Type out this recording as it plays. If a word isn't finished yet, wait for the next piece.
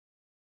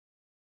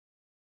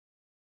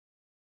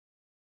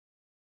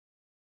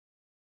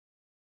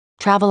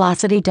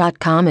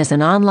Travelocity.com is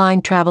an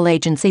online travel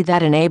agency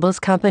that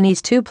enables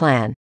companies to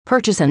plan,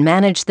 purchase and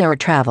manage their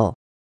travel.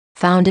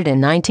 Founded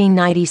in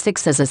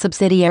 1996 as a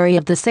subsidiary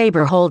of the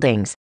Sabre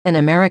Holdings, an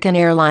American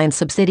Airlines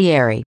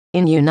subsidiary,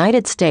 in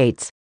United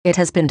States, it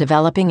has been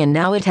developing and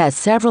now it has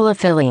several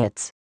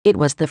affiliates. It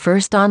was the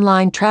first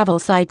online travel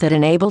site that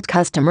enabled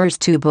customers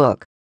to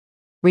book,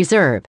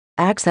 reserve,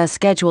 access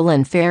schedule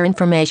and fare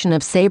information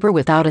of Sabre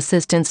without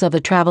assistance of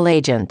a travel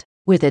agent.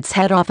 With its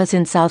head office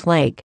in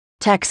Southlake,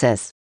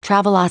 Texas,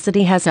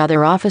 Travelocity has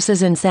other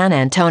offices in San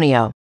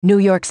Antonio, New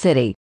York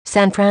City,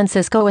 San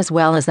Francisco as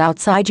well as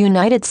outside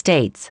United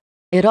States.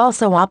 It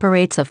also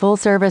operates a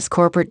full-service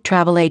corporate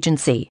travel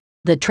agency,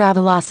 the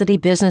Travelocity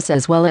Business,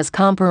 as well as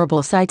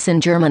comparable sites in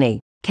Germany,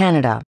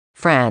 Canada,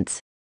 France,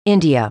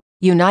 India,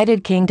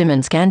 United Kingdom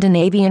and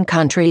Scandinavian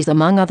countries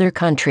among other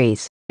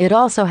countries. It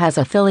also has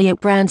affiliate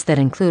brands that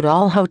include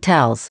All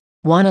Hotels,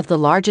 one of the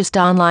largest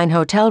online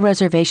hotel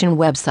reservation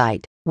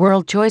website,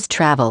 World Choice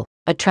Travel,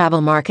 a travel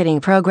marketing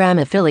program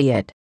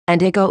affiliate, and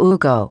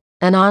Igo,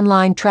 an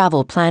online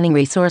travel planning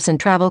resource and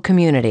travel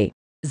community.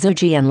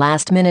 Zuji and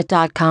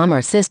LastMinute.com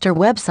are sister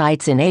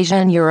websites in Asia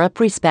and Europe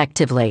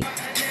respectively.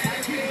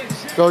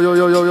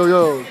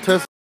 Yo,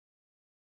 test.